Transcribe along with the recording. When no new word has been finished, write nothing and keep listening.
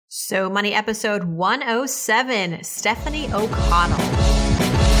So Money episode 107, Stephanie O'Connell.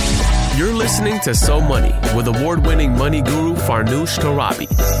 You're listening to So Money with award-winning money guru Farnoosh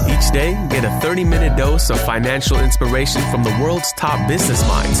Torabi. Each day, get a 30-minute dose of financial inspiration from the world's top business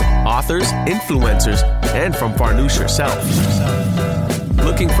minds, authors, influencers, and from Farnoosh herself.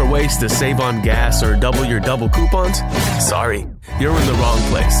 Looking for ways to save on gas or double your double coupons? Sorry, you're in the wrong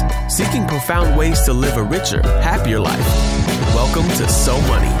place. Seeking profound ways to live a richer, happier life. Welcome to So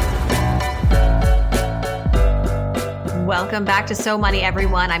Money. Welcome back to So Money,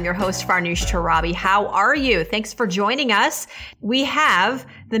 everyone. I'm your host, Farnoosh Torabi. How are you? Thanks for joining us. We have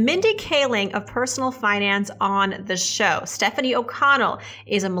the Mindy Kaling of personal finance on the show. Stephanie O'Connell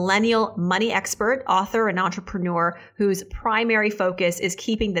is a millennial money expert, author, and entrepreneur whose primary focus is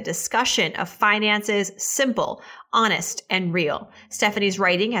keeping the discussion of finances simple, honest, and real. Stephanie's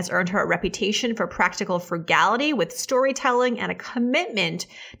writing has earned her a reputation for practical frugality with storytelling and a commitment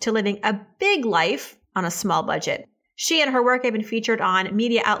to living a big life on a small budget. She and her work have been featured on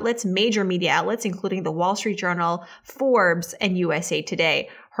major media outlets, including the Wall Street Journal, Forbes, and USA Today.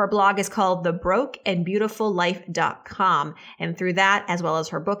 Her blog is called thebrokeandbeautifullife.com. And through that, as well as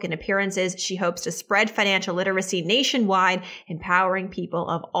her book and appearances, she hopes to spread financial literacy nationwide, empowering people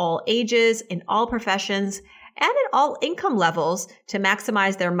of all ages, in all professions, and at all income levels to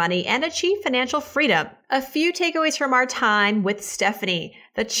maximize their money and achieve financial freedom. A few takeaways from our time with Stephanie: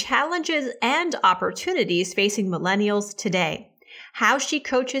 the challenges and opportunities facing millennials today, how she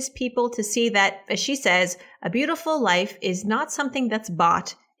coaches people to see that, as she says, a beautiful life is not something that's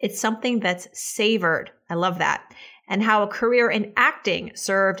bought, it's something that's savored. I love that. And how a career in acting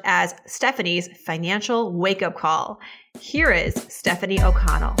served as Stephanie's financial wake-up call. Here is Stephanie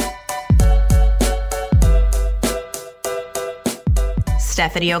O'Connell.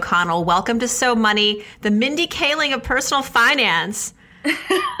 Stephanie O'Connell, welcome to So Money, the Mindy Kaling of personal finance.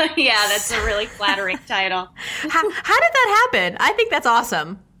 Yeah, that's a really flattering title. How did that happen? I think that's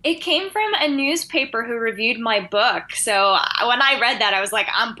awesome. It came from a newspaper who reviewed my book. So when I read that, I was like,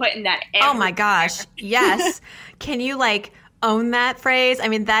 I'm putting that everywhere. Oh my gosh. Yes. Can you own that phrase? I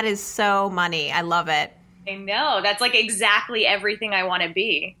mean, that is so money. I love it. I know. That's exactly everything I want to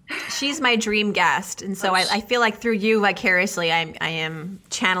be. She's my dream guest. And so I feel like through you vicariously, I am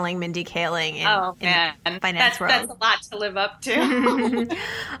channeling Mindy Kaling in finance world. That's a lot to live up to.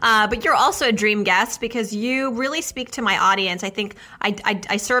 But you're also a dream guest because you really speak to my audience. I think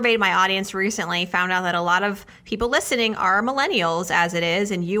I surveyed my audience recently, found out that a lot of people listening are millennials as it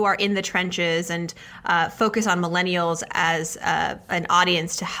is, and you are in the trenches and focus on millennials as an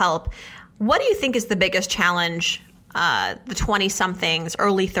audience to help. What do you think is the biggest challenge the 20-somethings,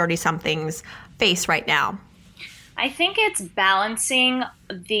 early 30-somethings face right now? I think it's balancing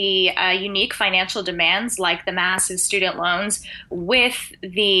the unique financial demands like the massive student loans with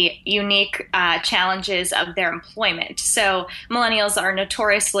the unique challenges of their employment. So millennials are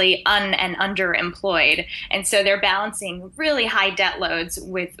notoriously and underemployed. And so they're balancing really high debt loads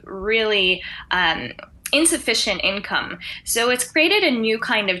with really insufficient income. So it's created a new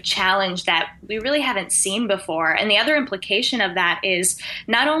kind of challenge that we really haven't seen before. And the other implication of that is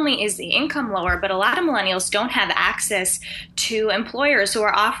not only is the income lower, but a lot of millennials don't have access to employers who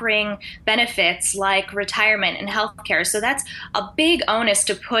are offering benefits like retirement and healthcare. So that's a big onus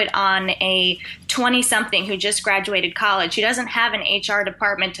to put on a 20-something who just graduated college, who doesn't have an HR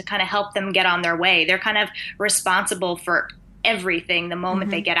department to kind of help them get on their way. They're kind of responsible for everything the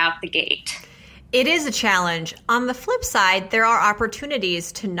moment they get out the gate. It is a challenge. On the flip side, there are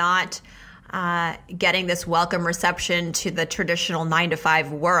opportunities to not getting this welcome reception to the traditional 9-to-5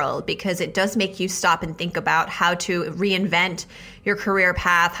 world, because it does make you stop and think about how to reinvent your career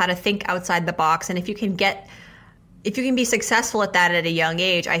path, how to think outside the box. And if you can be successful at that at a young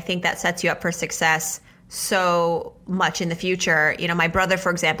age, I think that sets you up for success so much in the future. You know, my brother, for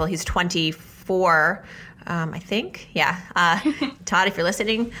example, he's 24. I think. Yeah. Todd, if you're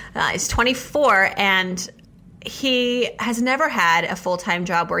listening, is 24 and he has never had a full-time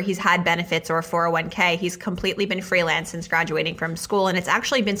job where he's had benefits or a 401k. He's completely been freelance since graduating from school. And it's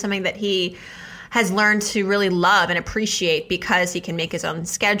actually been something that he has learned to really love and appreciate because he can make his own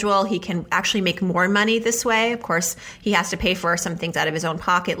schedule. He can actually make more money this way. Of course, he has to pay for some things out of his own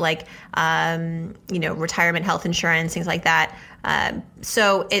pocket, like, retirement, health insurance, things like that.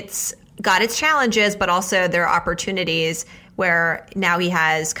 So it's got its challenges, but also there are opportunities where now he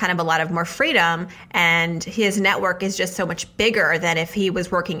has kind of a lot of more freedom and his network is just so much bigger than if he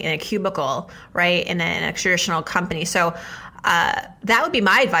was working in a cubicle, right, in a traditional company. So that would be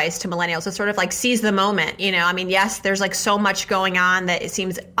my advice to millennials, to sort of like seize the moment. I mean, yes, there's like so much going on that it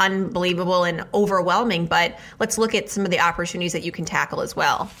seems unbelievable and overwhelming, but let's look at some of the opportunities that you can tackle as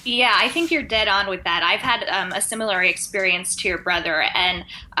well. Yeah, I think you're dead on with that. I've had a similar experience to your brother, and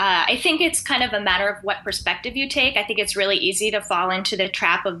I think it's kind of a matter of what perspective you take. I think it's really easy to fall into the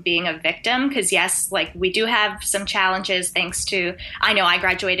trap of being a victim because, yes, like we do have some challenges thanks to, I know I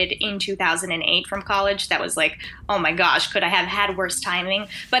graduated in 2008 from college. That was like, oh my gosh, could I have had worse timing?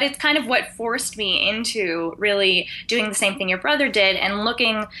 But it's kind of what forced me into really doing the same thing your brother did and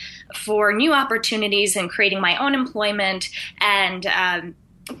looking for new opportunities and creating my own employment and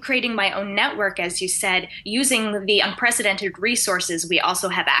creating my own network, as you said, using the unprecedented resources we also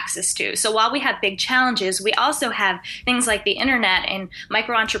have access to. So while we have big challenges, we also have things like the internet and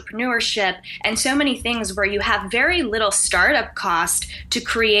micro-entrepreneurship and so many things where you have very little startup cost to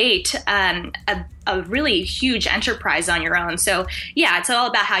create a really huge enterprise on your own. So yeah, it's all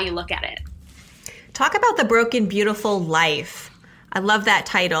about how you look at it. Talk about the Broken Beautiful Life. I love that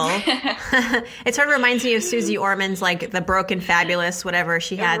title. It sort of reminds me of Susie Orman's, like, The Broken Fabulous, whatever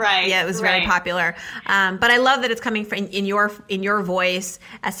she had. Right, yeah, it was very popular. But I love that it's coming from in your voice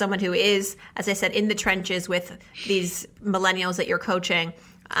as someone who is, as I said, in the trenches with these millennials that you're coaching.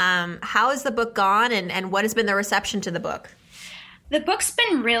 How has the book gone, and what has been the reception to the book? The book's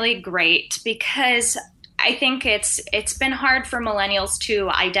been really great because I think it's been hard for millennials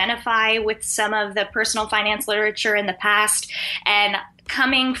to identify with some of the personal finance literature in the past, and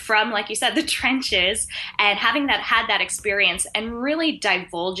coming from, like you said, the trenches and having had that experience and really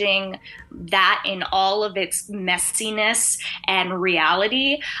divulging that in all of its messiness and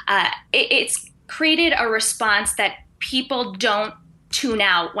reality, it's created a response that people don't tune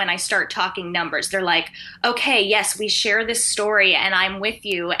out when I start talking numbers. They're like, okay, yes, we share this story and I'm with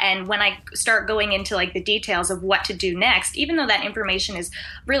you. And when I start going into like the details of what to do next, even though that information is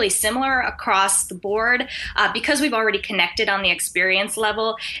really similar across the board, because we've already connected on the experience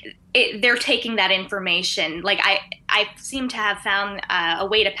level, they're taking that information. Like I seem to have found a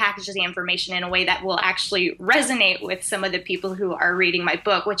way to package the information in a way that will actually resonate with some of the people who are reading my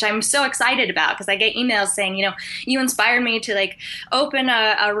book, which I'm so excited about because I get emails saying, you inspired me to like open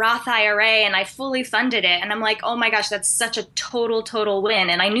a Roth IRA and I fully funded it. And I'm like, oh my gosh, that's such a total win.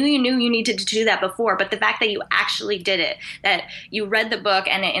 And I knew you needed to do that before, but the fact that you actually did it, that you read the book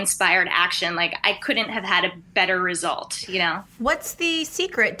and it inspired action, like I couldn't have had a better result, What's the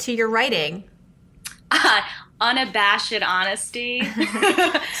secret to your writing? Unabashed honesty.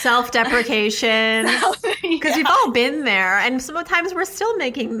 Self-deprecation. Because we've all been there. And sometimes we're still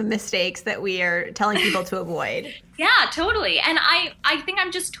making the mistakes that we are telling people to avoid. Yeah, totally. And I think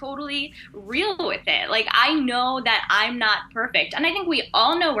I'm just totally real with it. Like, I know that I'm not perfect. And I think we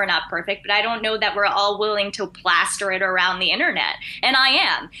all know we're not perfect, but I don't know that we're all willing to plaster it around the internet. And I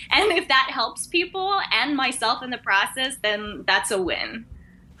am. And if that helps people and myself in the process, then that's a win.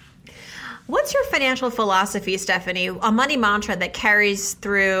 What's your financial philosophy, Stephanie? A money mantra that carries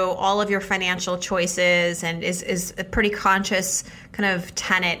through all of your financial choices and is a pretty conscious kind of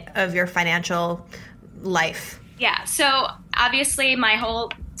tenet of your financial life. Yeah. So obviously my whole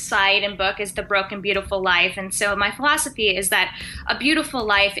site and book is The Broken Beautiful Life. And so my philosophy is that a beautiful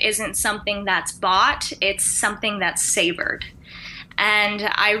life isn't something that's bought. It's something that's savored. And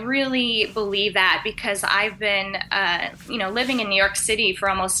I really believe that because I've been, living in New York City for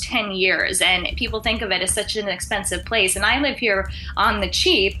almost 10 years, and people think of it as such an expensive place. And I live here on the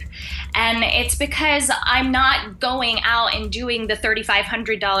cheap, and it's because I'm not going out and doing the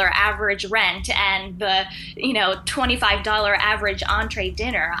 $3,500 average rent and the, $25 average entree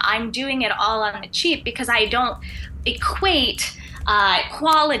dinner. I'm doing it all on the cheap because I don't equate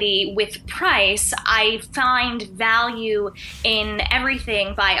quality with price. I find value in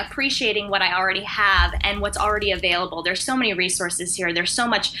everything by appreciating what I already have and what's already available. There's so many resources here. There's so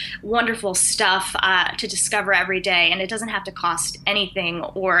much wonderful stuff to discover every day, and it doesn't have to cost anything,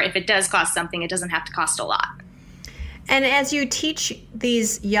 or if it does cost something, it doesn't have to cost a lot. And as you teach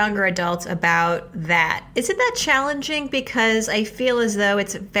these younger adults about that, isn't that challenging? Because I feel as though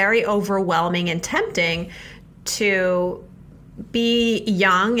it's very overwhelming and tempting to be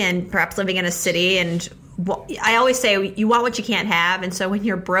young and perhaps living in a city. And I always say you want what you can't have. And so when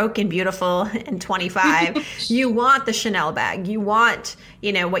you're broke and beautiful and 25, you want the Chanel bag. You want,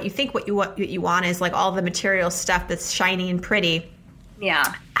 what you think what you want is like all the material stuff that's shiny and pretty.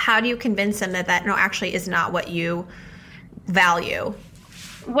 Yeah. How do you convince them that no, actually is not what you value?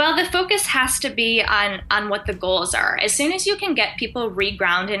 Well, the focus has to be on what the goals are. As soon as you can get people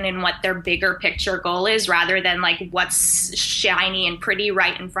regrounded in what their bigger picture goal is, rather than like what's shiny and pretty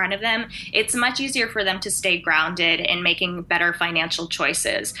right in front of them, it's much easier for them to stay grounded in making better financial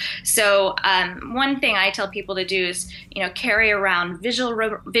choices. So one thing I tell people to do is, carry around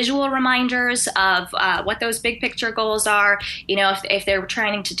visual reminders of what those big picture goals are. If they're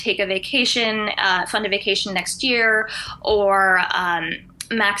trying to take a vacation, fund a vacation next year, or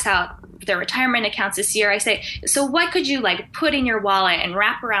max out their retirement accounts this year, I say, so what could you like put in your wallet and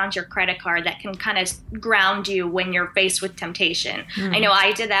wrap around your credit card that can kind of ground you when you're faced with temptation? I know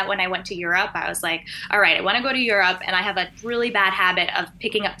I did that when I went to Europe. I was like, all right, I want to go to Europe, and I have a really bad habit of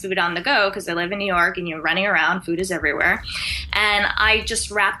picking up food on the go because I live in New York and you're running around, food is everywhere. And I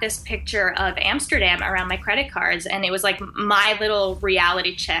just wrapped this picture of Amsterdam around my credit cards, and it was like my little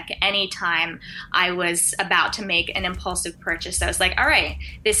reality check anytime I was about to make an impulsive purchase. I was like, all right,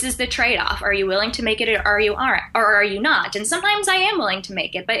 this is the trade-off. Are you willing to make it, or are you not? And sometimes I am willing to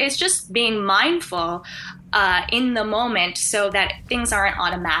make it, but it's just being mindful in the moment so that things aren't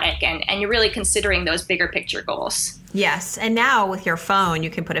automatic, and you're really considering those bigger picture goals. Yes. And now with your phone, you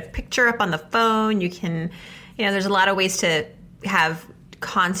can put a picture up on the phone. You can, there's a lot of ways to have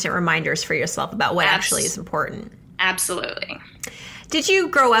constant reminders for yourself about what actually is important. Absolutely. Did you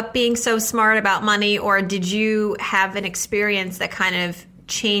grow up being so smart about money, or did you have an experience that kind of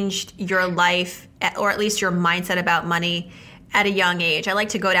changed your life, or at least your mindset about money at a young age? I like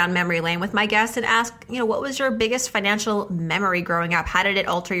to go down memory lane with my guests and ask, what was your biggest financial memory growing up? How did it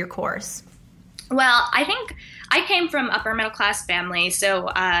alter your course? Well, I think I came from upper middle class family, so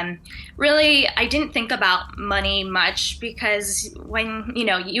really I didn't think about money much, because when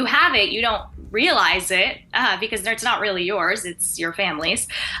you have it, you don't realize it because it's not really yours, it's your family's,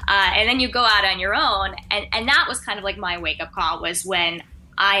 and then you go out on your own, and that was kind of like my wake up call, was when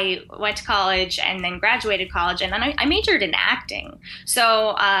I went to college and then graduated college, and then I majored in acting.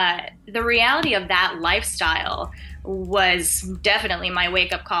 So the reality of that lifestyle was definitely my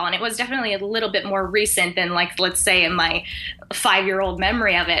wake-up call, and it was definitely a little bit more recent than, like, let's say in my 5-year-old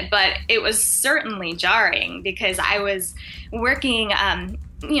memory of it, but it was certainly jarring because I was working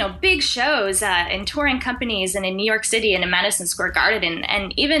big shows in touring companies and in New York City and in Madison Square Garden.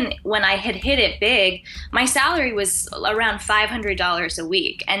 And even when I had hit it big, my salary was around $500 a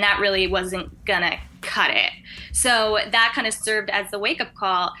week. And that really wasn't going to cut it. So that kind of served as the wake-up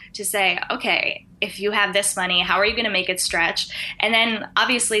call to say, okay, if you have this money, how are you going to make it stretch? And then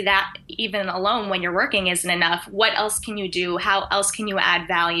obviously that even alone when you're working isn't enough. What else can you do? How else can you add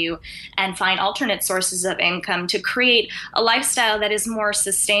value and find alternate sources of income to create a lifestyle that is more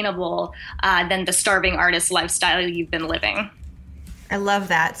sustainable than the starving artist lifestyle you've been living? I love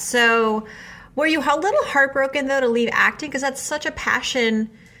that. So were you a little heartbroken, though, to leave acting? Because that's such a passion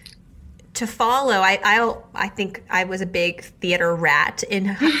to follow. I think I was a big theater rat in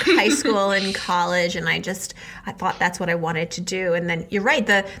high school and college, and I thought that's what I wanted to do. And then you're right,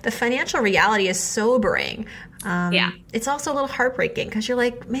 the financial reality is sobering. Yeah. It's also a little heartbreaking because you're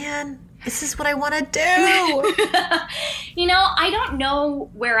like, man, this is what I want to do. I don't know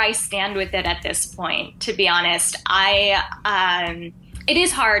where I stand with it at this point, to be honest. It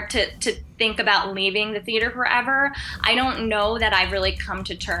is hard to think about leaving the theater forever. I don't know that I've really come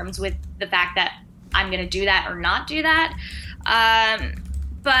to terms with the fact that I'm going to do that or not do that.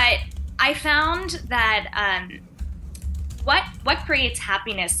 But I found that what creates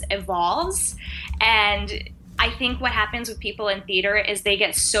happiness evolves, and I think what happens with people in theater is they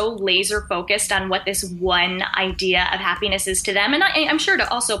get so laser focused on what this one idea of happiness is to them. And I'm sure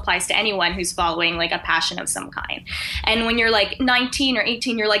it also applies to anyone who's following like a passion of some kind. And when you're like 19 or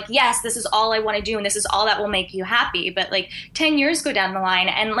 18, you're like, yes, this is all I want to do, and this is all that will make you happy. But like 10 years go down the line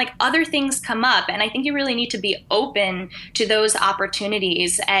and like other things come up. And I think you really need to be open to those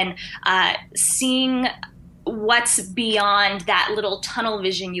opportunities and seeing what's beyond that little tunnel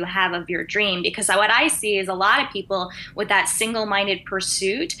vision you have of your dream. Because what I see is a lot of people with that single-minded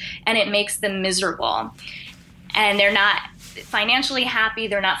pursuit, and it makes them miserable. And they're not financially happy,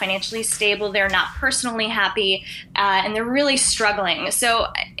 they're not financially stable, they're not personally happy, and they're really struggling. So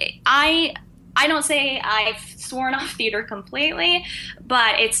I don't say I've sworn off theater completely,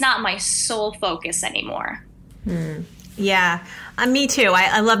 but it's not my sole focus anymore. Yeah, me too.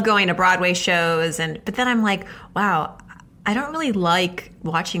 I love going to Broadway shows, but then I'm like, wow, I don't really like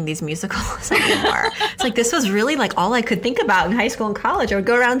watching these musicals anymore. It's like this was really like all I could think about in high school and college. I would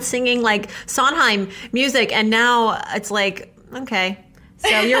go around singing like Sondheim music, and now it's like, okay.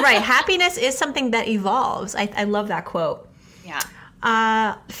 So you're right. Happiness is something that evolves. I love that quote. Yeah.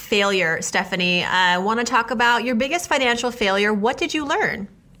 failure, Stephanie. I want to talk about your biggest financial failure. What did you learn?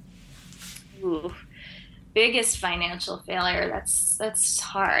 Ooh, biggest financial failure. That's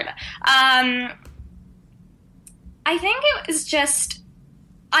hard. I think it was just,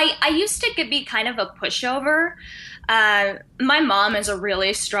 I used to be kind of a pushover. My mom is a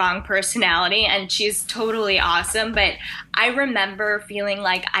really strong personality and she's totally awesome, but I remember feeling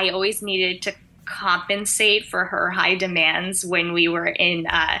like I always needed to compensate for her high demands when we were in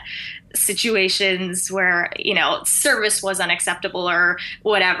situations where, service was unacceptable or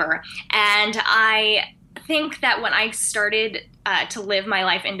whatever. And I think that when I started to live my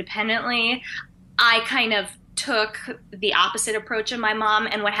life independently, I kind of took the opposite approach of my mom,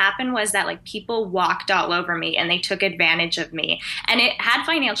 and what happened was that people walked all over me and they took advantage of me, and it had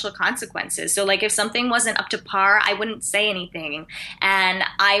financial consequences. So if something wasn't up to par, I wouldn't say anything, and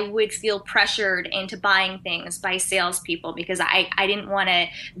I would feel pressured into buying things by salespeople because I didn't want to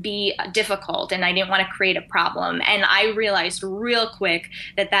be difficult and I didn't want to create a problem. And I realized real quick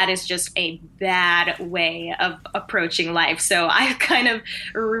that is just a bad way of approaching life. So I kind of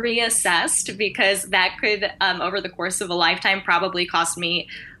reassessed, because that could over the course of a lifetime probably cost me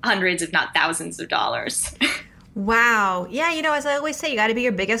hundreds, if not thousands of dollars. Wow. Yeah, as I always say, you got to be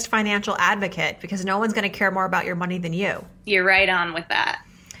your biggest financial advocate because no one's going to care more about your money than you. You're right on with that.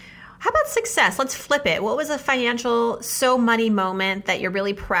 How about success? Let's flip it. What was a financial money moment that you're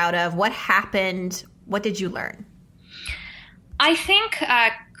really proud of? What happened? What did you learn? I think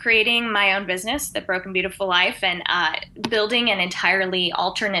creating my own business, The Broken Beautiful Life, and building an entirely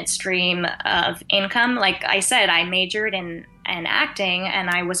alternate stream of income. Like I said, I majored in acting and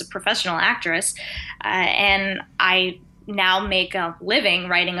I was a professional actress, and I now make a living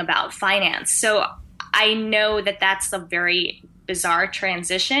writing about finance. So I know that that's a very bizarre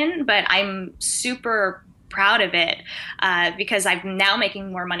transition, but I'm super proud of it because I'm now making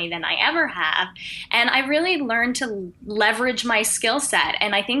more money than I ever have. And I really learned to leverage my skill set.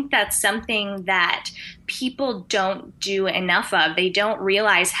 And I think that's something that people don't do enough of. They don't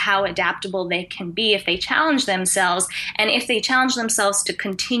realize how adaptable they can be if they challenge themselves, and if they challenge themselves to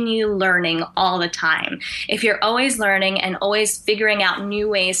continue learning all the time. If you're always learning and always figuring out new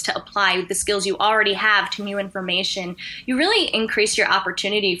ways to apply the skills you already have to new information, you really increase your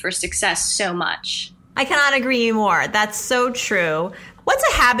opportunity for success so much. I cannot agree more. That's so true. What's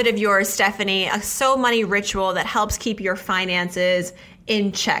a habit of yours, Stephanie, a money ritual that helps keep your finances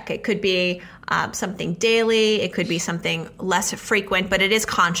in check? It could be something daily. It could be something less frequent, but it is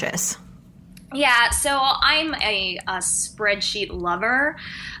conscious. Yeah, so I'm a spreadsheet lover,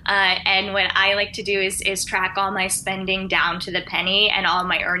 and what I like to do is track all my spending down to the penny and all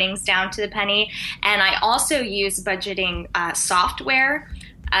my earnings down to the penny. And I also use budgeting software.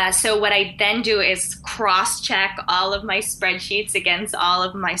 So what I then do is cross-check all of my spreadsheets against all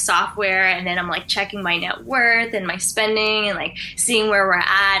of my software, and then I'm checking my net worth and my spending and seeing where we're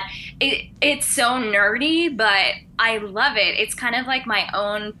at. It's so nerdy, but I love it. It's kind of like my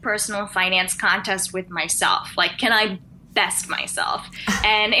own personal finance contest with myself. Can I best myself?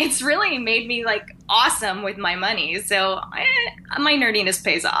 And it's really made me awesome with my money. So my nerdiness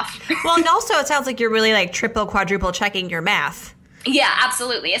pays off. Well, and also it sounds like you're really triple, quadruple checking your math. Yeah,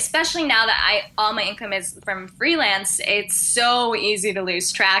 absolutely. Especially now that all my income is from freelance, it's so easy to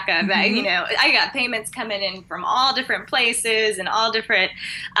lose track of that. Mm-hmm. I got payments coming in from all different places and all different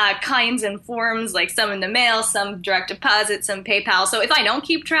kinds and forms, some in the mail, some direct deposit, some PayPal. So if I don't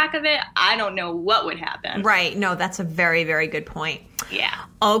keep track of it, I don't know what would happen. Right. No, that's a very, very good point. Yeah.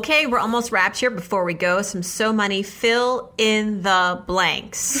 Okay, we're almost wrapped here. Before we go, some So Money fill in the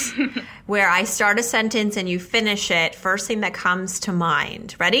blanks, where I start a sentence and you finish it. First thing that comes to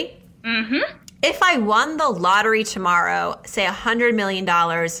mind. Ready? Mm-hmm. If I won the lottery tomorrow, say $100 million,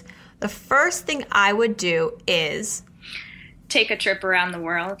 the first thing I would do is take a trip around the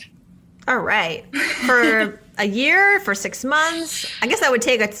world. All right. For a year, for 6 months, I guess that would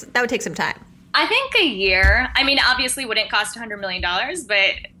take some time. I think a year. I mean, obviously wouldn't cost $100 million,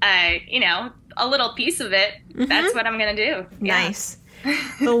 but, a little piece of it, mm-hmm. That's what I'm going to do. Nice. Yeah.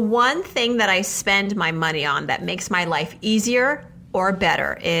 The one thing that I spend my money on that makes my life easier or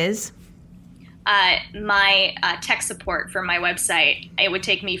better is? My tech support for my website. It would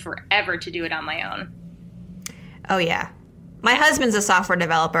take me forever to do it on my own. Oh, yeah. My husband's a software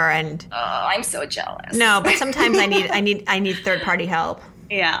developer and... Oh, I'm so jealous. No, but sometimes I need third-party help.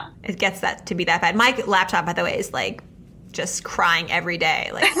 Yeah. It gets that to be that bad. My laptop, by the way, is just crying every day.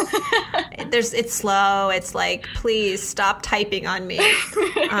 It's slow. It's please stop typing on me.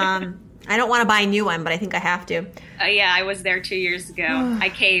 I don't want to buy a new one, but I think I have to. Yeah, I was there 2 years ago. I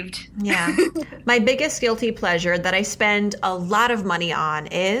caved. Yeah. My biggest guilty pleasure that I spend a lot of money on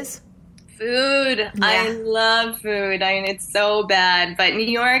is... food. Yeah. I love food. I mean, it's so bad. But New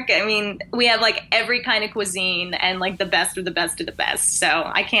York, I mean, we have like every kind of cuisine and like the best of the best of the best. So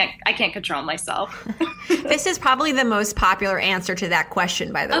I can't control myself. This is probably the most popular answer to that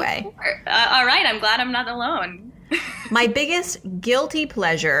question, by the way. All right. I'm glad I'm not alone. My biggest guilty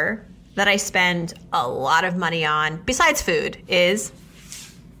pleasure that I spend a lot of money on, besides food, is...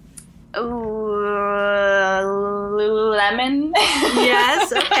 Lululemon.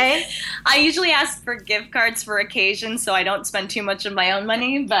 Yes, okay. I usually ask for gift cards for occasions so I don't spend too much of my own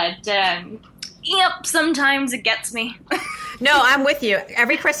money, but yep, sometimes it gets me. No, I'm with you.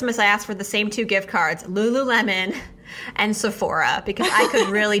 Every Christmas I ask for the same 2 gift cards, Lululemon and Sephora, because I could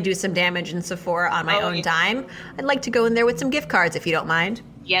really do some damage in Sephora on my own dime. I'd like to go in there with some gift cards if you don't mind.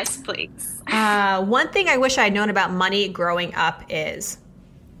 Yes, please. One thing I wish I'd known about money growing up is...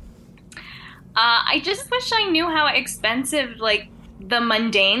 I just wish I knew how expensive, like, the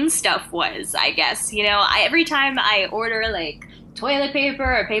mundane stuff was, I guess. You know, every time I order, like, toilet paper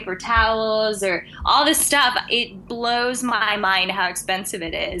or paper towels or all this stuff, it blows my mind how expensive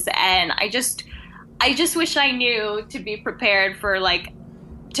it is. And I just wish I knew to be prepared for, like,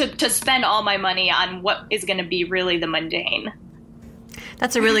 to spend all my money on what is going to be really the mundane.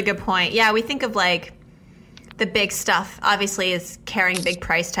 That's a really good point. Yeah, we think of, like... the big stuff, obviously, is carrying big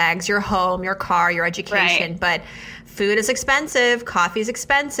price tags, your home, your car, your education. Right. But food is expensive. Coffee is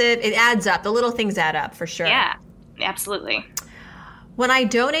expensive. It adds up. The little things add up for sure. Yeah, absolutely. When I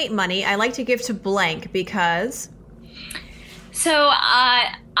donate money, I like to give to blank because... So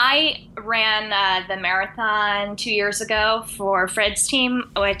I ran the marathon 2 years ago for Fred's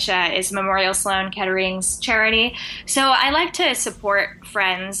team, which is Memorial Sloan Kettering's charity. So I like to support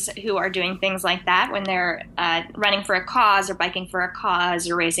friends who are doing things like that when they're running for a cause or biking for a cause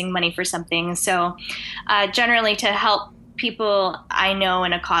or raising money for something. So generally to help people I know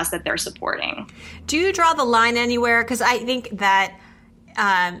in a cause that they're supporting. Do you draw the line anywhere? Because I think that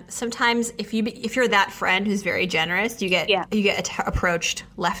sometimes if you're that friend who's very generous, you get approached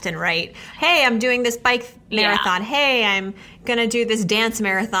left and right. Hey, I'm doing this bike marathon. Yeah. Hey, I'm gonna do this dance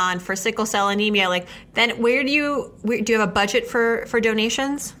marathon for sickle cell anemia. Like, then do you have a budget for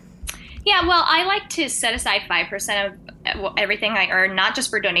donations? Yeah, well, I like to set aside 5% of everything I earn, not just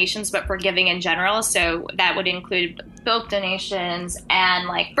for donations, but for giving in general. So that would include both donations and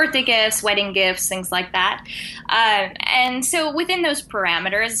like birthday gifts, wedding gifts, things like that. And so within those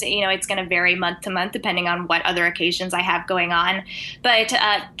parameters, you know, it's going to vary month to month depending on what other occasions I have going on. But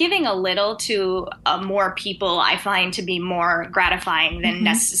giving a little to more people, I find to be more gratifying than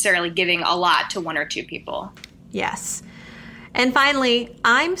necessarily giving a lot to 1 or 2 people. Yes. And finally,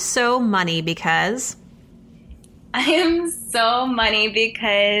 I'm so money because... I am so money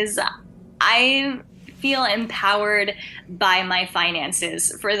because I feel empowered by my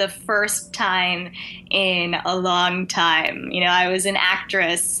finances for the first time in a long time. You know, I was an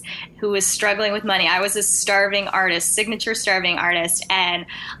actress who was struggling with money. I was a starving artist, signature starving artist, and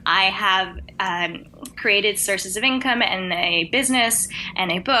I have created sources of income and a business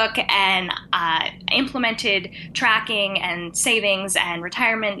and a book and implemented tracking and savings and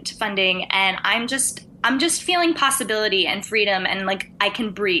retirement funding, and I'm just feeling possibility and freedom, and like I can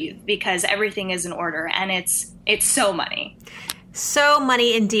breathe because everything is in order, and it's so money. So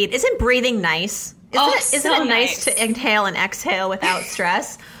money indeed. Isn't breathing nice? Isn't it nice to inhale and exhale without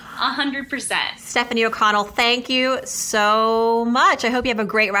stress? 100%. Stephanie O'Connell, thank you so much. I hope you have a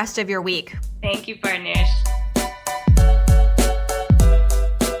great rest of your week. Thank you, Farnoosh.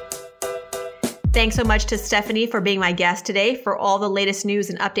 Thanks so much to Stephanie for being my guest today. For all the latest news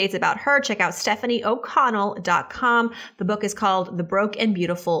and updates about her, check out stephanieoconnell.com. The book is called The Broke and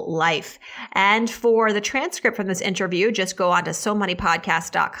Beautiful Life. And for the transcript from this interview, just go on to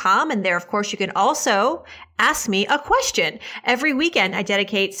SoMoneyPodcast.com. And there, of course, you can also ask me a question. Every weekend, I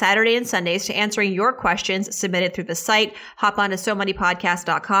dedicate Saturday and Sundays to answering your questions submitted through the site. Hop on to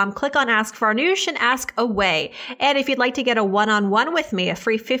SoMoneyPodcast.com, click on Ask Farnoosh, and ask away. And if you'd like to get a one-on-one with me, a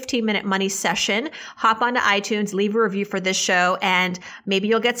free 15-minute money session, hop onto iTunes, leave a review for this show, and maybe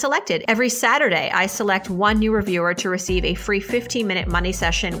you'll get selected. Every Saturday, I select one new reviewer to receive a free 15-minute money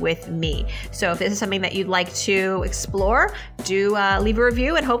session with me. So if this is something that you'd like to explore, do leave a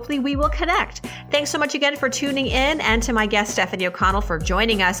review, and hopefully we will connect. Thanks so much again for tuning in, and to my guest, Stephanie O'Connell, for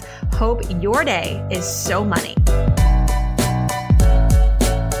joining us. Hope your day is so money.